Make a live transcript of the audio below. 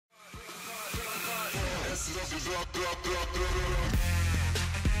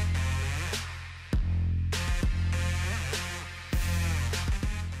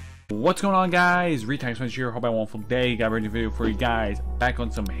What's going on, guys? Retax Smash here. Hope I won't full day. Got a brand new video for you guys. Back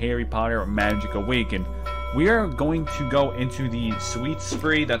on some Harry Potter Magic Awakened. We are going to go into the Sweet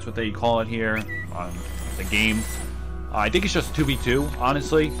Spree. That's what they call it here on the game. I think it's just 2v2,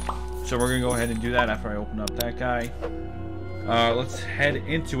 honestly. So we're gonna go ahead and do that after I open up that guy. Let's head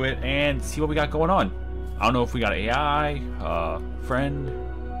into it and see what we got going on. I don't know if we got AI, friend.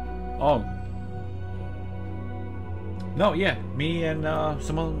 Oh. No, yeah, me and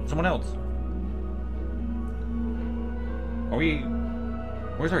someone else. Are we?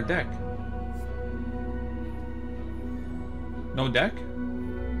 Where's our deck? No deck?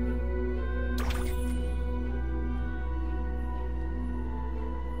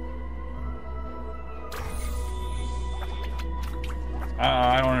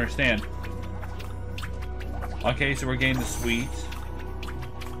 I don't understand. Okay, so we're getting the sweet.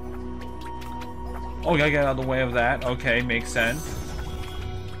 Oh, gotta get out of the way of that. Okay, makes sense.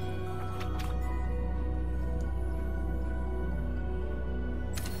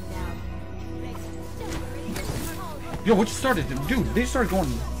 Yo, what just started? Dude, they started going...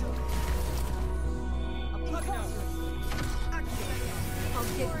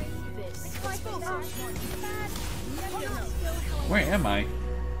 Where am I?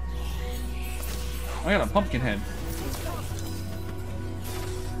 I got a pumpkin head.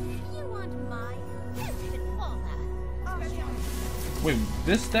 Wait,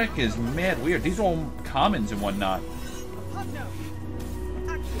 this deck is mad weird. These are all commons and whatnot.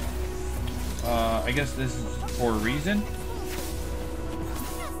 I guess this is for a reason.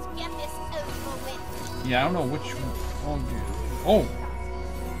 Yeah, I don't know which. Oh,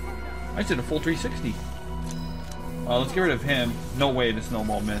 I did a full 360. Let's get rid of him. No way the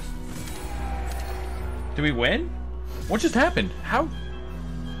snowball missed. Did we win? What just happened? How?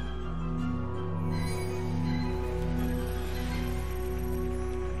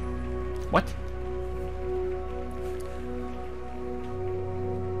 What?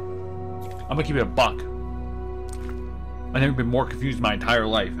 I'm gonna keep it a buck. I've never been more confused in my entire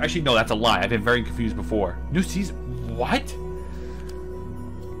life. Actually, no, that's a lie. I've been very confused before. New season? What?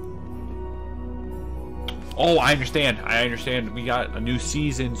 Oh, I understand. I understand. We got a new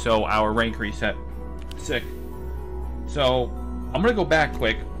season, so our rank reset. Sick. So, I'm gonna go back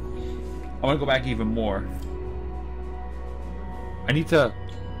quick. I'm gonna go back even more. I need to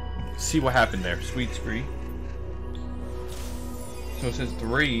see what happened there. Sweet Spree. So it says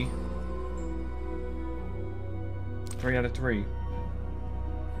 3. 3 out of 3.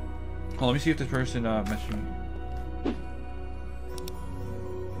 Oh, let me see if this person messaged me.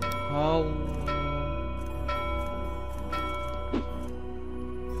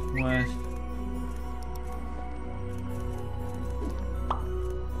 West.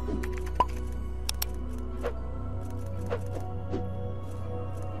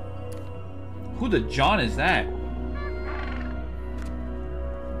 Who the John is that?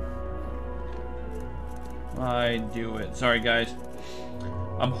 I do it. Sorry, guys.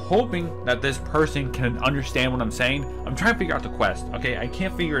 I'm hoping that this person can understand what I'm saying. I'm trying to figure out the quest. Okay, I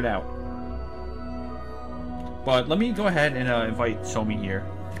can't figure it out. But let me go ahead and invite Somi here.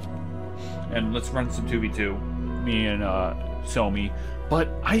 And let's run some 2v2. Me and Somi. But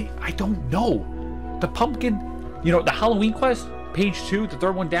I don't know. The pumpkin, you know, the Halloween quest, page 2, the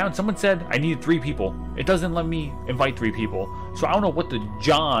third one down, someone said I needed 3 people. It doesn't let me invite 3 people. So I don't know what the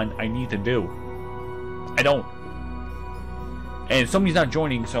John I need to do. I don't. And somebody's not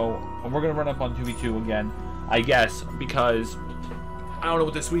joining, so we're going to run up on 2v2 again, I guess, because I don't know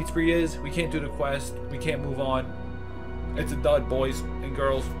what the Sweet Spree is. We can't do the quest. We can't move on. It's a dud, boys and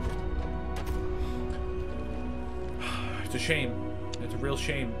girls. It's a shame. It's a real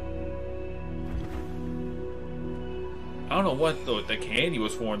shame. I don't know what the candy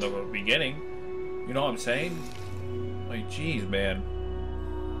was for in the beginning. You know what I'm saying? Like, jeez, man.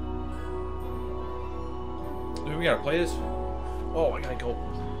 Do we gotta play this? Oh, I gotta go.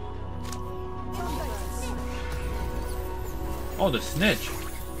 Oh, the snitch.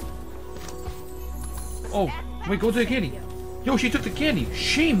 Oh, wait, go to the candy. Yo, she took the candy.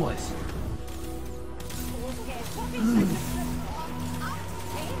 Shameless.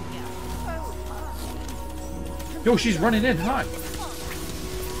 Yo, she's running in hot.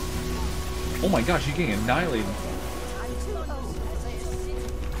 Oh my gosh, she's getting annihilated.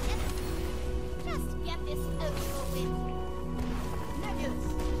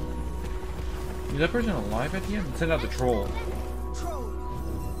 Is that person alive at the end? Send out the troll.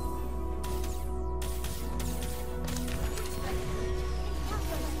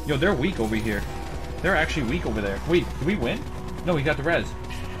 Yo, they're weak over here. They're actually weak over there. Wait, did we win? No, we got the res.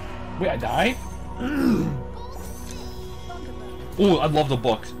 Wait, I died? Oh, I love the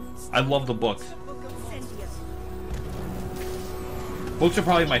books. I love the books. Books are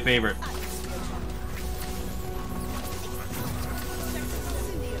probably my favorite.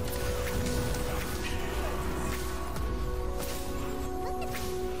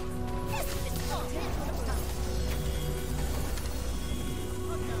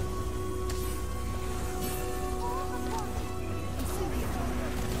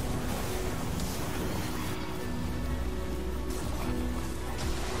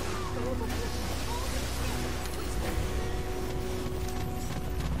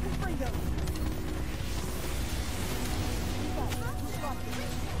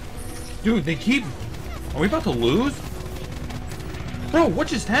 Dude, they keep... Are we about to lose? Bro, what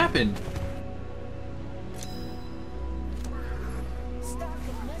just happened?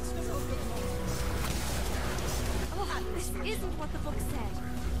 Oh, this isn't what the book said.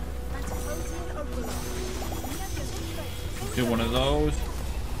 Do one of those.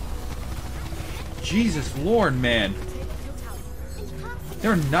 Jesus Lord, man.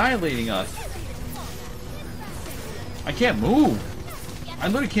 They're annihilating us. I can't move. I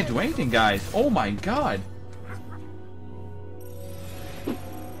literally can't do anything, guys. Oh my god.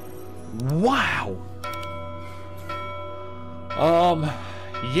 Wow.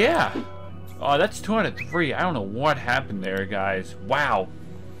 Yeah. Oh, that's 2 out of 3. I don't know what happened there, guys. Wow.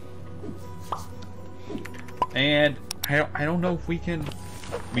 And I don't know if we can.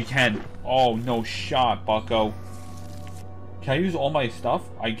 We can. Oh, no shot, bucko. Can I use all my stuff?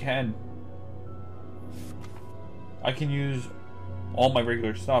 I can. I can use all my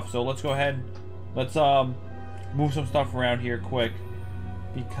regular stuff. So let's go ahead. Let's move some stuff around here quick,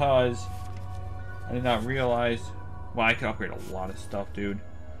 because I did not realize. Well, I can upgrade a lot of stuff, dude.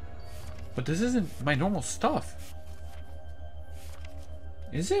 But this isn't my normal stuff.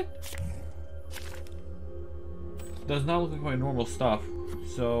 Is it? Does not look like my normal stuff.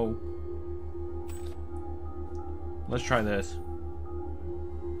 So let's try this.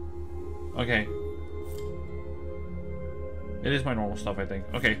 Okay. It is my normal stuff, I think.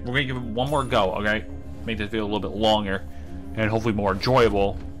 Okay, we're gonna give it one more go, okay? Make this video a little bit longer and hopefully more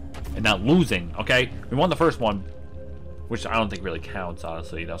enjoyable and not losing, okay? We won the first one, which I don't think really counts,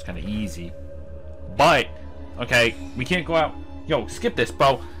 honestly. That was kind of easy. But, okay, we can't go out. Yo, skip this,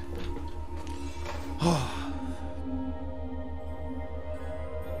 bro. Oh,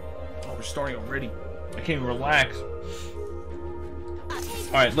 we're starting already. I can't even relax.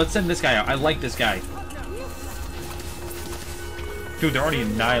 Alright, let's send this guy out. I like this guy. Dude, they're already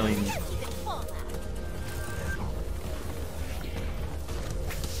annihilating me.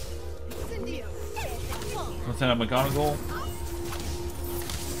 Let's send out McGonagall.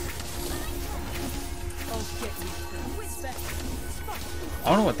 I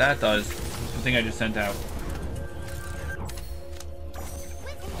don't know what that does. The thing I just sent out.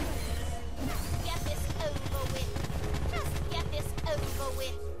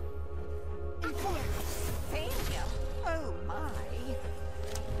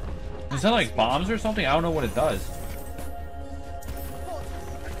 Is that like bombs or something? I don't know what it does.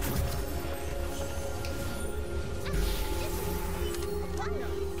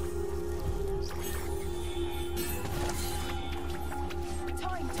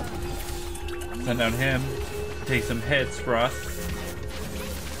 Send down him. Take some hits for us.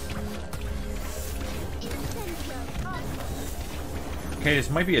 Okay, this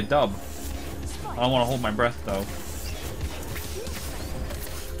might be a dub. I don't want to hold my breath though.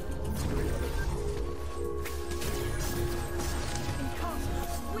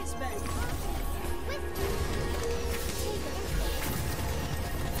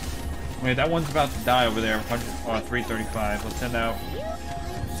 Wait, that one's about to die over there. 335. Let's send out.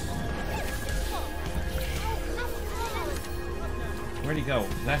 Where'd he go?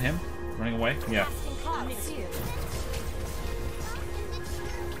 Is that him? Running away? Yeah.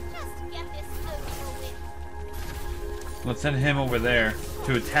 Let's send him over there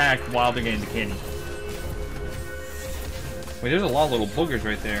to attack while they're getting the candy. Wait, there's a lot of little boogers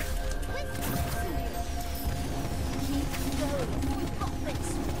right there.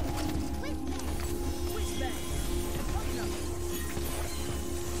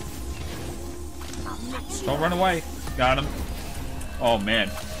 Don't run away. Got him. Oh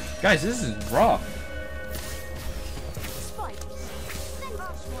man. Guys, this is rough.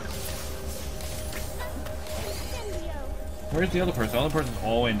 Where's the other person? The other person's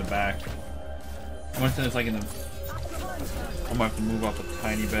all the way in the back. Winston is like in the... I might have to move up a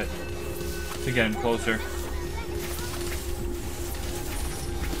tiny bit to get him closer.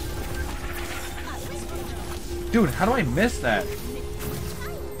 Dude, how do I miss that?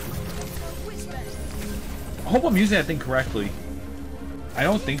 I hope I'm using that thing correctly. I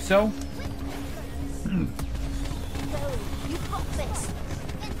don't think so.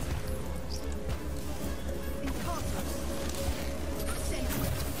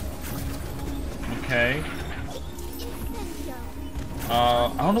 Okay.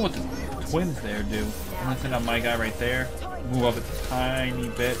 I don't know what the twins there do. I'm gonna send out my guy right there. Move up a tiny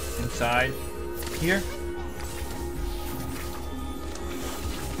bit inside here.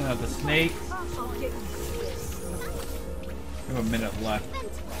 Send out the snake. We have a minute left.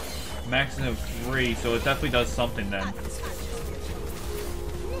 Maximum of 3, so it definitely does something then. I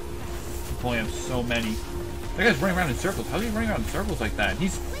only have so many. That guy's running around in circles. How's he running around in circles like that?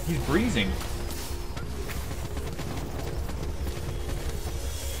 He's breezing.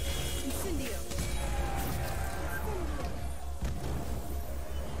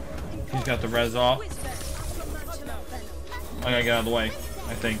 He's got the res off. I gotta get out of the way,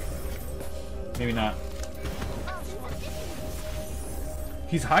 I think. Maybe not.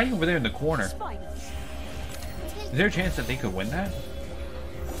 He's hiding over there in the corner. Is there a chance that they could win that?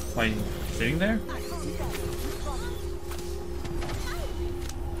 By sitting there?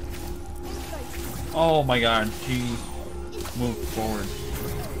 Oh my god, he moved forward.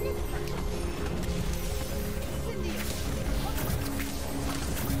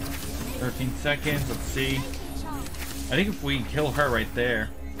 "13 seconds, let's see. I think if we kill her right there,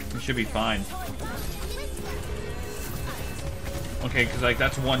 we should be fine. Okay, because like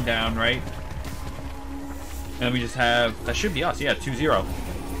that's 1 down, right? And we just have, that should be us, yeah, 2-0.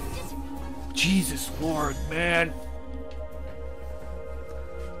 Jesus Lord, man.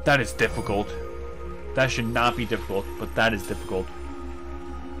 That is difficult. That should not be difficult, but that is difficult.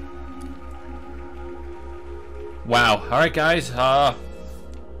 Wow. Alright guys,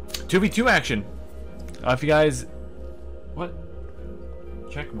 2v2 action. If you guys, what?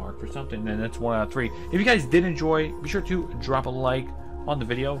 Check mark for something, and that's 1 out of 3. If you guys did enjoy, be sure to drop a like on the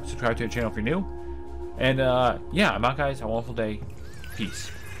video, subscribe to the channel if you're new, and yeah, I'm out guys, have a wonderful day,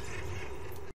 peace.